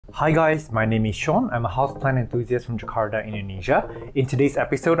Hi guys, my name is Sean. I'm a houseplant enthusiast from Jakarta, Indonesia. In today's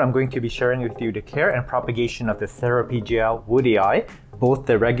episode, I'm going to be sharing with you the care and propagation of the Ceropegia woodii, both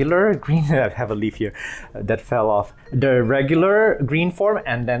the regular green, I have a leaf here that fell off, the regular green form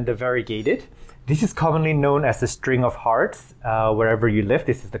and then the variegated. This is commonly known as the string of hearts wherever you live.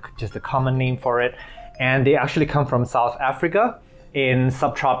 This is just a common name for it. And they actually come from South Africa in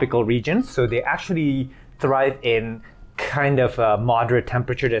subtropical regions. So they actually thrive in kind of a moderate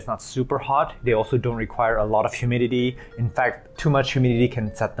temperature that's not super hot. They also don't require a lot of humidity. In fact, too much humidity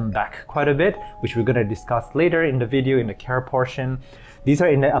can set them back quite a bit, which we're going to discuss later in the video in the care portion. These are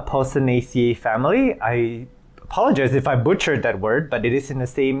in the Apocynaceae family. I apologize if I butchered that word, but it is in the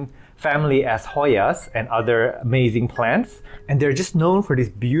same family as Hoyas and other amazing plants. And they're just known for these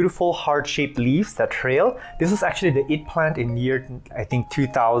beautiful heart-shaped leaves that trail. This was actually the it plant in year, I think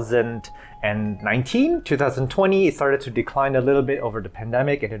 2019, 2020. It started to decline a little bit over the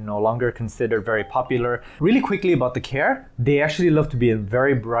pandemic and it's no longer considered very popular. Really quickly about the care, they actually love to be in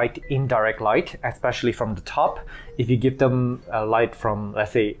very bright indirect light, especially from the top. If you give them a light from,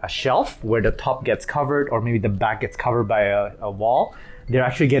 let's say, a shelf where the top gets covered or maybe the back gets covered by a wall, they're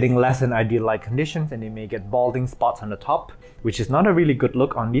actually getting less than ideal light conditions and they may get balding spots on the top, which is not a really good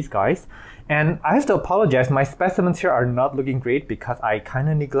look on these guys. And I have to apologize, my specimens here are not looking great because I kind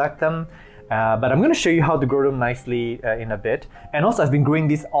of neglect them. But I'm going to show you how to grow them nicely in a bit. And also I've been growing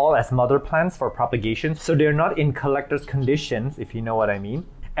these all as mother plants for propagation, so they're not in collector's conditions, if you know what I mean.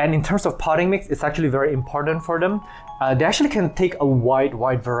 And in terms of potting mix, it's actually very important for them. They actually can take a wide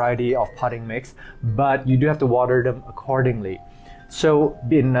variety of potting mix, but you do have to water them accordingly. So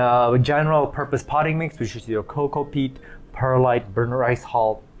in general purpose potting mix, which is your cocoa peat, perlite, burnt rice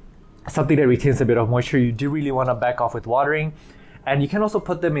hull, something that retains a bit of moisture, you do really want to back off with watering. And you can also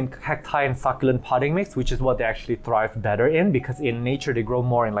put them in cacti and succulent potting mix, which is what they actually thrive better in, because in nature they grow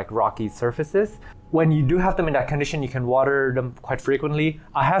more in like rocky surfaces. When you do have them in that condition, you can water them quite frequently.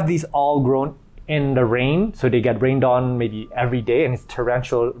 I have these all grown in the rain, so they get rained on maybe every day, and it's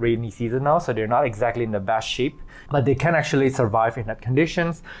torrential rainy season now, so they're not exactly in the best shape, but they can actually survive in that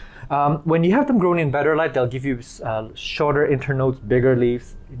conditions. When you have them grown in better light, they'll give you shorter internodes, bigger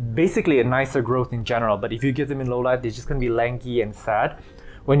leaves, basically a nicer growth in general. But if you give them in low light, they're just going to be lanky and sad.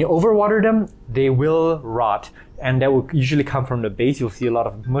 When you overwater them, they will rot, and that will usually come from the base. You'll see a lot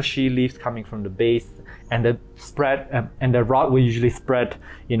of mushy leaves coming from the base, and the spread and the rot will usually spread,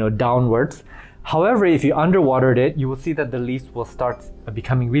 downwards. However, if you underwatered it, you will see that the leaves will start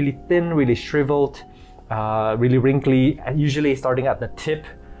becoming really thin, really shriveled, really wrinkly, usually starting at the tip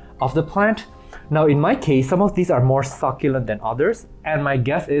of the plant. Now, in my case, some of these are more succulent than others, and my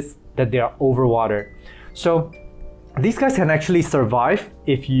guess is that they are overwatered. So these guys can actually survive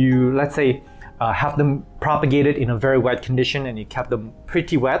if you, let's say, have them propagated in a very wet condition and you kept them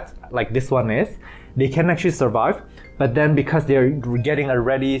pretty wet, like this one is. They can actually survive, but then because they're getting a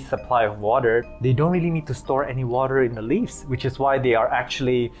ready supply of water, they don't really need to store any water in the leaves, which is why they are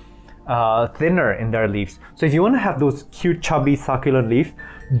actually thinner in their leaves. So if you want to have those cute, chubby, succulent leaves,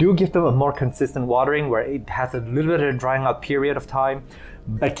 do give them a more consistent watering where it has a little bit of a drying out period of time.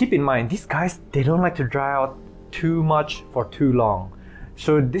 But keep in mind, these guys, they don't like to dry out too much for too long.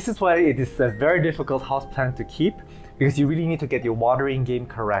 So this is why it is a very difficult houseplant to keep, because you really need to get your watering game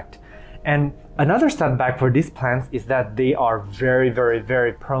correct. And another setback for these plants is that they are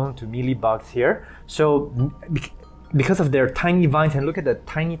very prone to mealybugs here. So because of their tiny vines, and look at the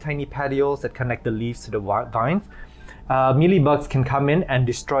tiny petioles that connect the leaves to the vines, mealybugs can come in and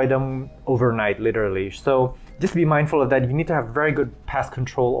destroy them overnight, literally. So just be mindful of that. You need to have very good pest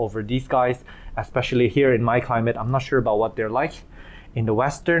control over these guys, especially here in my climate. I'm not sure about what they're like in the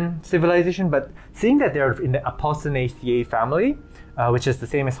Western civilization, but seeing that they're in the Apocynaceae family, which is the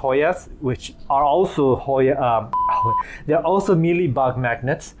same as Hoyas, which are also they're also mealybug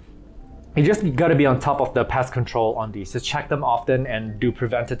magnets. You just gotta be on top of the pest control on these. Just check them often and do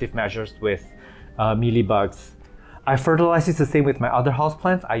preventative measures with mealybugs. I fertilize this the same with my other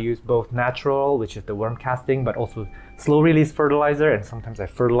houseplants. I use both natural, which is the worm casting, but also slow release fertilizer, and sometimes I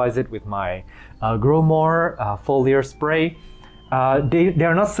fertilize it with my Grow More foliar spray. They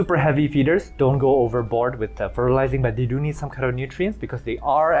are not super heavy feeders. Don't go overboard with fertilizing, but they do need some kind of nutrients because they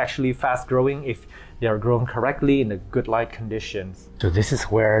are actually fast growing if they are grown correctly in the good light conditions. So this is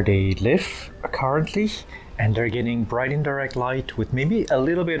where they live currently, and they're getting bright indirect light with maybe a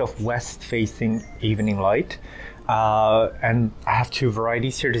little bit of west facing evening light. And I have two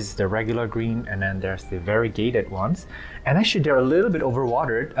varieties here. This is the regular green, and then there's the variegated ones. And actually they're a little bit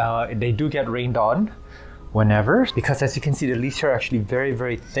overwatered. They do get rained on whenever, because as you can see, the leaves here are actually very,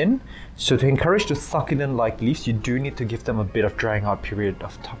 very thin. So to encourage the succulent-like leaves, you do need to give them a bit of drying out period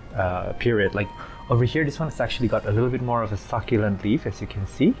Like over here, this one has actually got a little bit more of a succulent leaf, as you can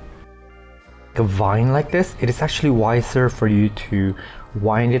see. A vine like this, it is actually wiser for you to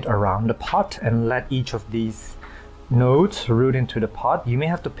wind it around the pot and let each of these nodes root into the pot. You may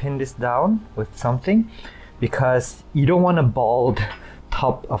have to pin this down with something because you don't want a bald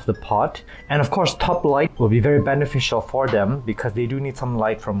top of the pot. And of course, top light will be very beneficial for them because they do need some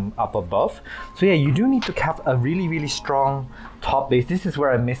light from up above. So yeah, you do need to have a really, really strong top base. This is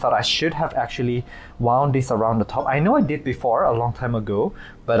where I missed out. I should have actually wound this around the top. I know I did before a long time ago,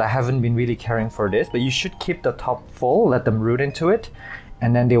 but I haven't been really caring for this. But you should keep the top full, let them root into it,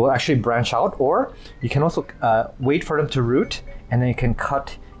 and then they will actually branch out. Or you can also wait for them to root, and then you can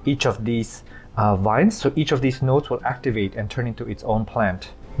cut each of these vines, so each of these nodes will activate and turn into its own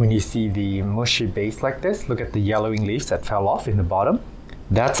plant. When you see the mushy base like this, look at the yellowing leaves that fell off in the bottom.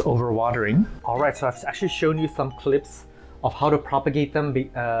 That's overwatering. Alright, so I've actually shown you some clips of how to propagate them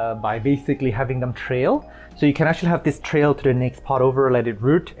by basically having them trail. So you can actually have this trail to the next pot over, let it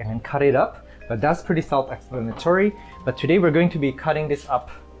root, and then cut it up. But that's pretty self-explanatory. But today we're going to be cutting this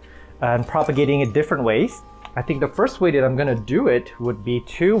up and propagating it different ways. I think the first way that I'm gonna do it would be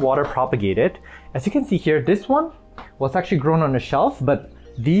to water propagate it. As you can see here, this one was actually grown on the shelf, but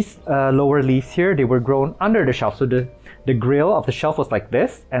these lower leaves here, they were grown under the shelf. So the grill of the shelf was like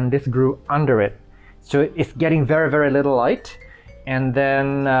this, and this grew under it. So it's getting very, very little light. And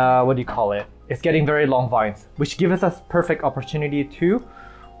then, what do you call it? It's getting very long vines, which gives us perfect opportunity to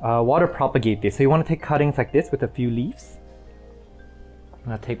water propagate this. So you wanna take cuttings like this with a few leaves. I'm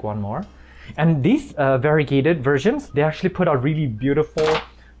gonna take one more. And these variegated versions, they actually put out really beautiful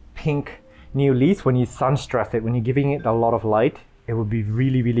pink new leaves when you sun stress it. When you're giving it a lot of light, it will be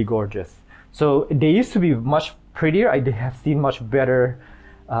really, really gorgeous. So they used to be much prettier. I have seen much better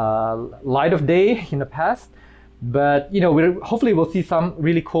light of day in the past. But you know, hopefully we'll see some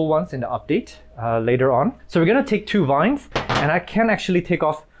really cool ones in the update later on. So we're gonna take 2 vines, and I can actually take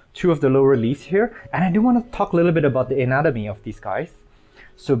off 2 of the lower leaves here. And I do want to talk a little bit about the anatomy of these guys.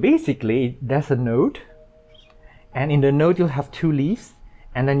 So basically, there's a node, and in the node you'll have 2 leaves,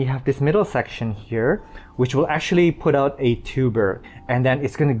 and then you have this middle section here, which will actually put out a tuber, and then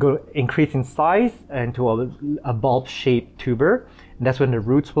it's going to go increase in size into a bulb-shaped tuber. And that's when the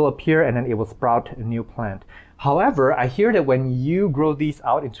roots will appear, and then it will sprout a new plant. However, I hear that when you grow these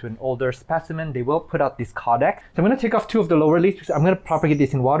out into an older specimen, they will put out this caudex. So I'm going to take off 2 of the lower leaves, because I'm going to propagate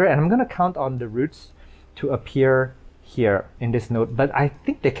this in water, and I'm going to count on the roots to appear here in this node, but I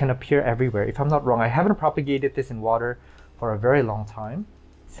think they can appear everywhere if I'm not wrong. I haven't propagated this in water for a very long time.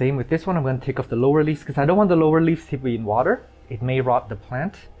 Same with this one. I'm going to take off the lower leaves because I don't want the lower leaves to be in water. It may rot the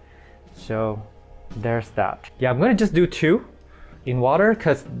plant. So there's that. Yeah, I'm going to just do 2 in water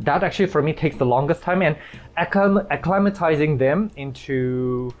because that actually for me takes the longest time, and acclimatizing them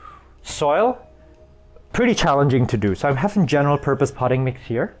into soil, pretty challenging to do. So I'm having general purpose potting mix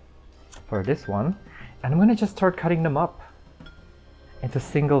here for this one. And I'm going to just start cutting them up into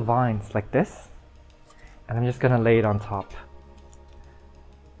single vines like this. And I'm just going to lay it on top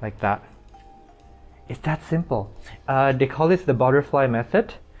like that. It's that simple. They call this the butterfly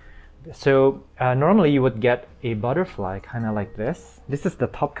method. So normally you would get a butterfly kind of like this. This is the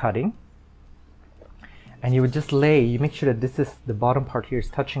top cutting. And you would just you make sure that the bottom part here is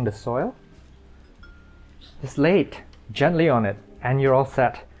touching the soil. Just lay it gently on it and you're all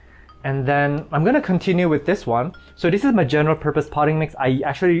set. And then I'm going to continue with this one. So this is my general purpose potting mix. I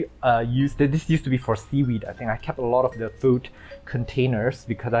actually this used to be for seaweed. I think I kept a lot of the food containers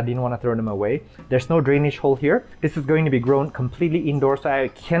because I didn't want to throw them away. There's no drainage hole here. This is going to be grown completely indoors, so I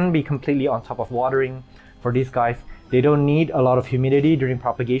can be completely on top of watering for these guys. They don't need a lot of humidity during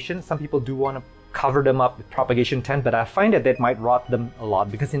propagation. Some people do want to cover them up with propagation tent, but I find that might rot them a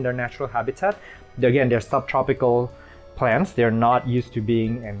lot because in their natural habitat, again, they're subtropical plants. They're not used to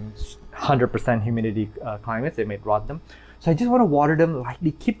being in 100% humidity climates. They may rot them. So I just want to water them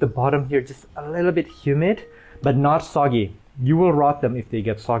lightly, keep the bottom here just a little bit humid, but not soggy. You will rot them if they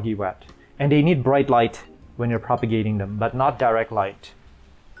get soggy wet. And they need bright light when you're propagating them, but not direct light.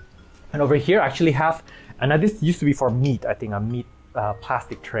 And over here I actually have, and this used to be for meat, I think a meat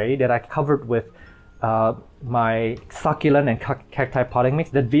plastic tray that I covered with my succulent and cacti potting mix.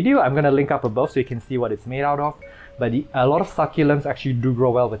 That video I'm going to link up above so you can see what it's made out of. But a lot of succulents actually do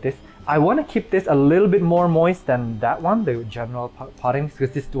grow well with this. I want to keep this a little bit more moist than that one, the general potting mix,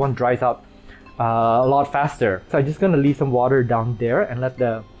 because this one dries out a lot faster. So I'm just going to leave some water down there and let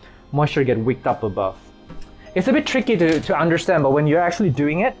the moisture get wicked up above. It's a bit tricky to understand, but when you're actually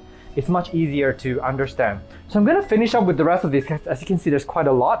doing it, it's much easier to understand. So I'm gonna finish up with the rest of these guys. As you can see, there's quite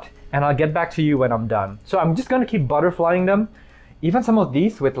a lot, and I'll get back to you when I'm done. So I'm just gonna keep butterflying them. Even some of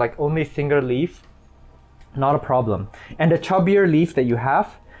these with like only single leaf, not a problem. And the chubbier leaf that you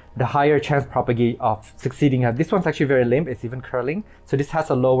have, the higher chance propagate of succeeding. This one's actually very limp, it's even curling, so this has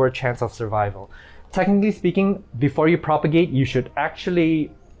a lower chance of survival. Technically speaking, before you propagate, you should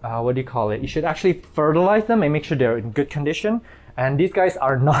actually, you should actually fertilize them and make sure they're in good condition. And these guys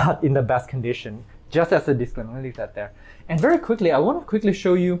are not in the best condition, just as a disclaimer. I'm gonna leave that there. And very quickly, I want to quickly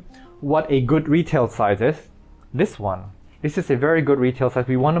show you what a good retail size is. This one. This is a very good retail size.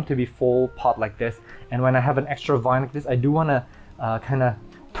 We want them to be full pot like this. And when I have an extra vine like this, I do want to kind of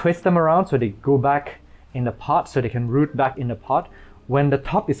twist them around so they go back in the pot, so they can root back in the pot. When the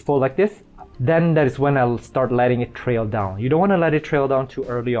top is full like this, then that is when I'll start letting it trail down. You don't want to let it trail down too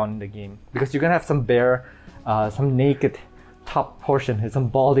early on in the game, because you're gonna have some bare, some naked top portion, some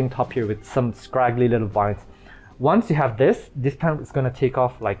balding top here with some scraggly little vines. Once you have this plant is gonna take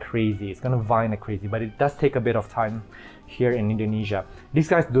off like crazy. It's gonna vine like crazy, but it does take a bit of time here in Indonesia. These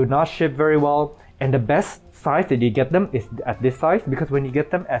guys do not ship very well, and the best size that you get them is at this size, because when you get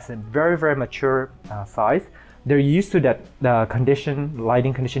them as a very, very mature size, they're used to that condition,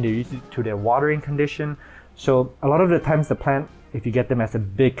 lighting condition, they're used to their watering condition. So a lot of the times the plant, if you get them as a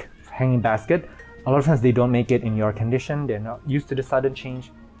big hanging basket, a lot of times they don't make it in your condition. They're not used to the sudden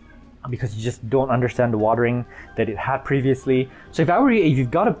change because you just don't understand the watering that it had previously. So if I were you, if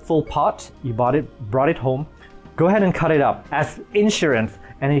you've got a full pot, you brought it home, go ahead and cut it up as insurance,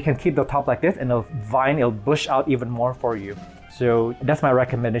 and you can keep the top like this, and it'll bush out even more for you. So that's my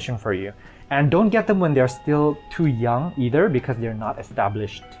recommendation for you. And don't get them when they're still too young either, because they're not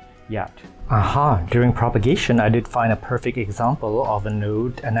established yet. During propagation, I did find a perfect example of a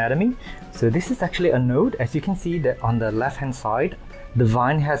node anatomy. So this is actually a node. As you can see that on the left hand side, the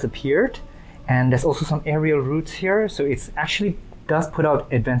vine has appeared, and there's also some aerial roots here. So it's actually does put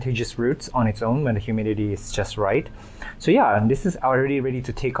out advantageous roots on its own when the humidity is just right. So yeah, and this is already ready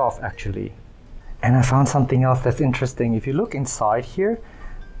to take off actually. And I found something else that's interesting. If you look inside here,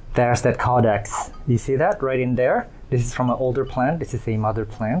 there's that caudex. You see that right in there? This is from an older plant. This is a mother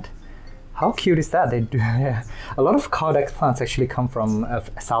plant. How cute is that? They do, yeah. A lot of caudex plants actually come from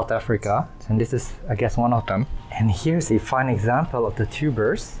South Africa, and this is, I guess, one of them. And here's a fine example of the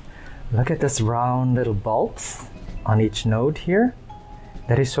tubers. Look at this round little bulbs on each node here.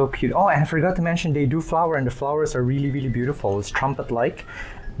 That is so cute. Oh, and I forgot to mention they do flower, and the flowers are really, really beautiful. It's trumpet-like.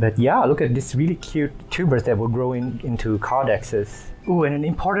 But yeah, look at this really cute tubers that will grow into caudexes. Ooh, and an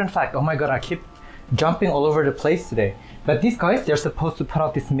important fact. Oh my god, I keep jumping all over the place today. But these guys, they're supposed to put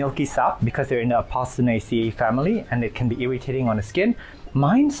out this milky sap because they're in the Apostanaceae family, and it can be irritating on the skin.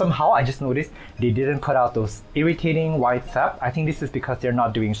 Mine, somehow, I just noticed they didn't put out those irritating white sap. I think this is because they're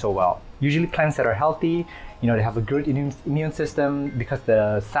not doing so well. Usually plants that are healthy, you know, they have a good immune system, because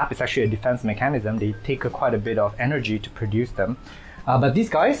the sap is actually a defense mechanism. They take quite a bit of energy to produce them. But these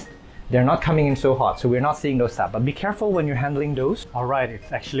guys, they're not coming in so hot, so we're not seeing those sap. But be careful when you're handling those. All right,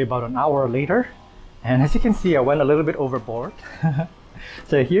 it's actually about an hour later. And as you can see, I went a little bit overboard.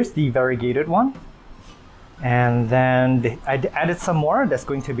 So here's the variegated one. And then I added some more that's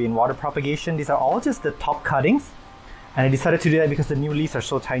going to be in water propagation. These are all just the top cuttings. And I decided to do that because the new leaves are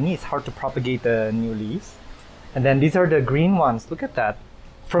so tiny, it's hard to propagate the new leaves. And then these are the green ones. Look at that.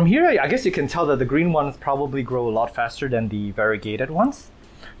 From here, I guess you can tell that the green ones probably grow a lot faster than the variegated ones.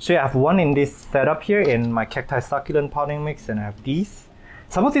 So I have one in this setup here in my cacti succulent potting mix, and I have these.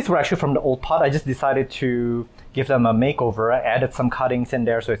 Some of these were actually from the old pot. I just decided to give them a makeover. I added some cuttings in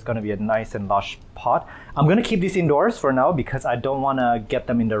there, so it's going to be a nice and lush pot. I'm going to keep these indoors for now because I don't want to get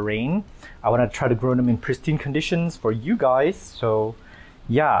them in the rain. I want to try to grow them in pristine conditions for you guys. So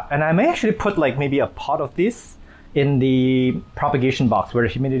yeah, and I may actually put like maybe a pot of this in the propagation box where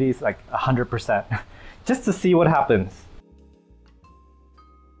the humidity is like 100%, just to see what happens.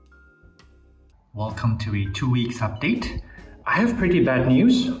 Welcome to a 2 weeks update. I have pretty bad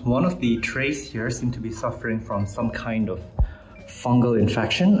news. One of the trays here seem to be suffering from some kind of fungal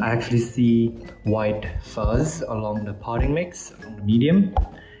infection. I actually see white fuzz along the potting mix, along the medium,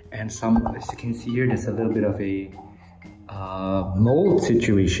 and some, as you can see here, there's a little bit of a mold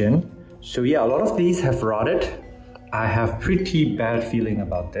situation. So yeah, a lot of these have rotted. I have pretty bad feeling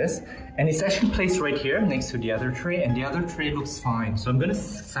about this, and it's actually placed right here next to the other tray, and the other tray looks fine. So I'm gonna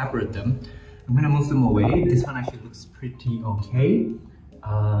separate them. I'm gonna move them away. This one actually looks pretty okay.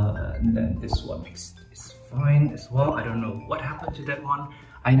 And then this one is fine as well. I don't know what happened to that one.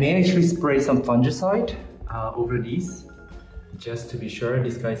 I may actually spray some fungicide over these, just to be sure.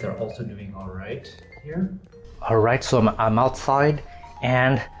 These guys are also doing all right here. All right, so I'm outside,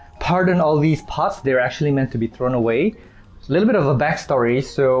 and pardon all these pots, they're actually meant to be thrown away. A little bit of a backstory.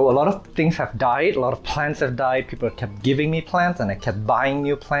 So a lot of things have died, a lot of plants have died. People kept giving me plants and I kept buying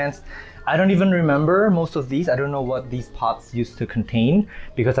new plants. I don't even remember most of these. I don't know what these pots used to contain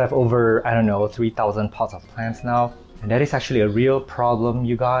because I have over, I don't know, 3,000 pots of plants now. And that is actually a real problem,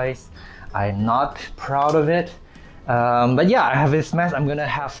 you guys. I'm not proud of it. But yeah, I have this mess. I'm gonna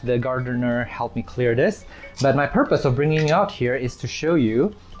have the gardener help me clear this. But my purpose of bringing it out here is to show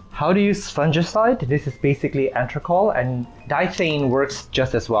you how to use fungicide. This is basically anthracol, and diethane works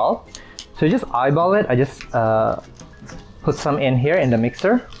just as well. So just eyeball it. I just put some in here in the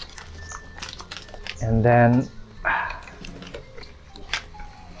mixer. And then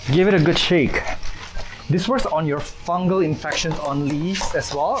give it a good shake. This works on your fungal infections on leaves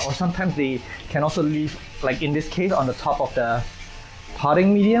as well, or sometimes they can also leave, like in this case, on the top of the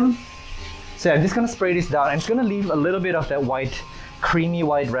potting medium. So yeah, I'm just gonna spray this down, and it's gonna leave a little bit of that white, creamy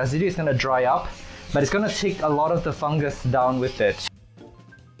white residue. It's gonna dry up, but it's gonna take a lot of the fungus down with it.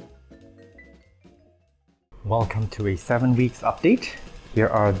 Welcome to a 7 weeks update. Here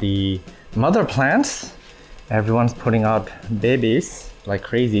are the mother plants. Everyone's putting out babies like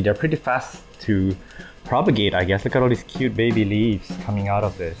crazy. They're pretty fast to propagate, I guess. Look at all these cute baby leaves coming out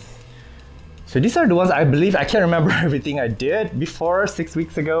of this. So these are the ones I believe, I can't remember everything I did before 6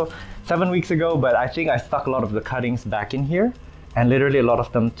 weeks ago, 7 weeks ago, but I think I stuck a lot of the cuttings back in here, and literally a lot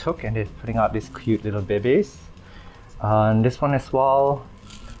of them took, and they're putting out these cute little babies. And this one as well,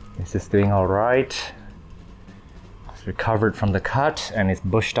 this is doing all right. Recovered from the cut and it's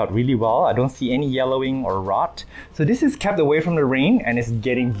bushed out really well. I don't see any yellowing or rot. So this is kept away from the rain and it's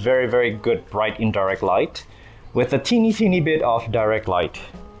getting very, very good bright indirect light with a teeny bit of direct light.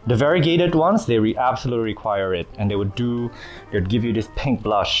 The variegated ones, they absolutely require it, and they'd give you this pink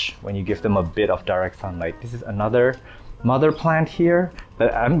blush when you give them a bit of direct sunlight. This is another mother plant here,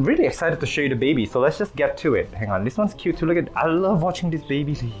 but I'm really excited to show you the baby, so let's just get to it. Hang on, this one's cute too. Look at, I love watching these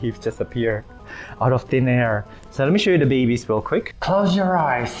baby leaves just appear out of thin air. So let me show you the babies real quick. Close your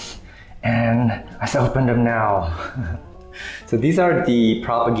eyes and let's open them now. So these are the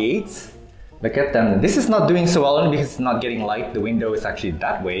propagates. Look at them. This is not doing so well only because it's not getting light. The window is actually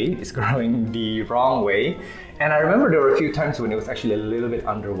that way. It's growing the wrong way. And I remember there were a few times when it was actually a little bit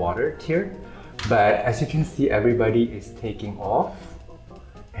underwater here. But as you can see, everybody is taking off.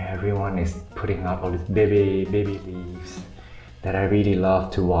 Everyone is putting out all these baby leaves that I really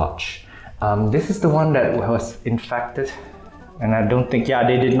love to watch. This is the one that was infected, and I don't think, yeah,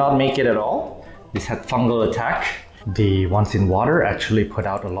 they did not make it at all. This had fungal attack. The ones in water actually put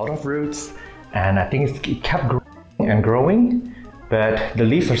out a lot of roots, and I think it kept growing and growing, but the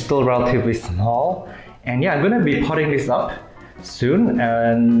leaves are still relatively small. And yeah, I'm gonna be potting this up soon,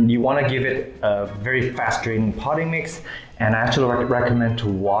 and you want to give it a very fast draining potting mix, and I actually recommend to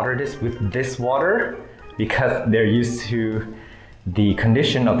water this with this water because they're used to the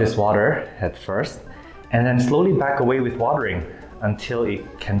condition of this water at first, and then slowly back away with watering until it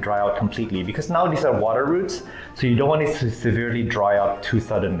can dry out completely, because now these are water roots, so you don't want it to severely dry out too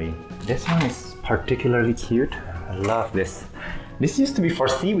suddenly. This one is particularly cute. I love this. This used to be for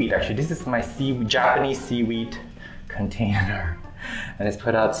seaweed actually. This is my Japanese seaweed container, and it's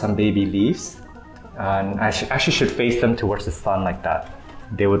put out some baby leaves, and I actually should face them towards the sun like that.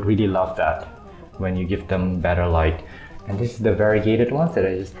 They would really love that when you give them better light. And this is the variegated ones that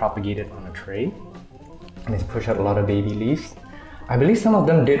I just propagated on a tray, and it's pushed out a lot of baby leaves. I believe some of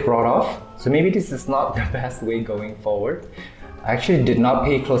them did rot off, so maybe this is not the best way going forward. I actually did not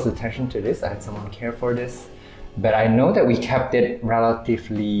pay close attention to this. I had someone care for this, but I know that we kept it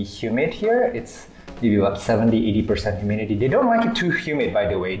relatively humid here. It's maybe about 70–80% humidity. They don't like it too humid, by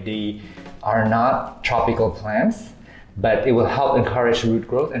the way. They are not tropical plants, but it will help encourage root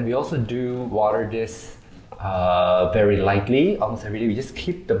growth. And we also do water this very lightly, almost every day. We just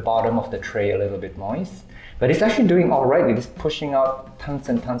keep the bottom of the tray a little bit moist. But it's actually doing all right. It is pushing out tons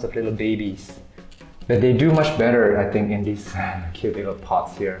and tons of little babies. But they do much better, I think, in these cute little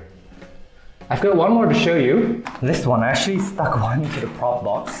pots here. I've got one more to show you. This one, I actually stuck one into the prop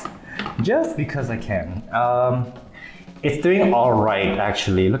box just because I can. It's doing all right,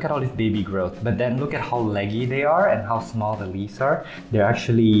 actually. Look at all this baby growth, but then look at how leggy they are and how small the leaves are. They're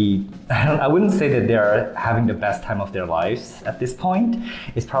actually, I wouldn't say that they're having the best time of their lives at this point.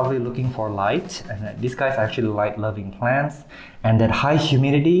 It's probably looking for light, and these guys are actually light-loving plants. And that high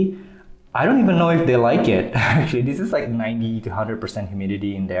humidity, I don't even know if they like it. Actually, this is like 90–100%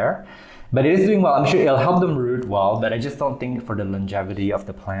 humidity in there. But it is doing well. I'm sure it'll help them root well, but I just don't think for the longevity of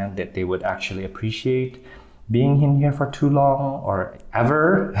the plant that they would actually appreciate being in here for too long or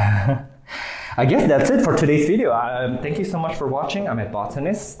ever. I guess that's it for today's video. Thank you so much for watching. I'm at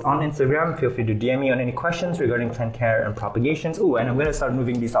Botanist on Instagram. Feel free to DM me on any questions regarding plant care and propagations. Oh, and I'm going to start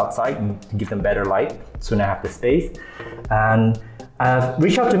moving these outside and to give them better light soon I have the space. And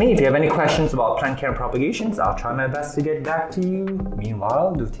reach out to me if you have any questions about plant care and propagations. I'll try my best to get back to you.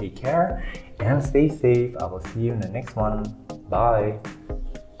 Meanwhile, do take care and stay safe. I will see you in the next one. Bye.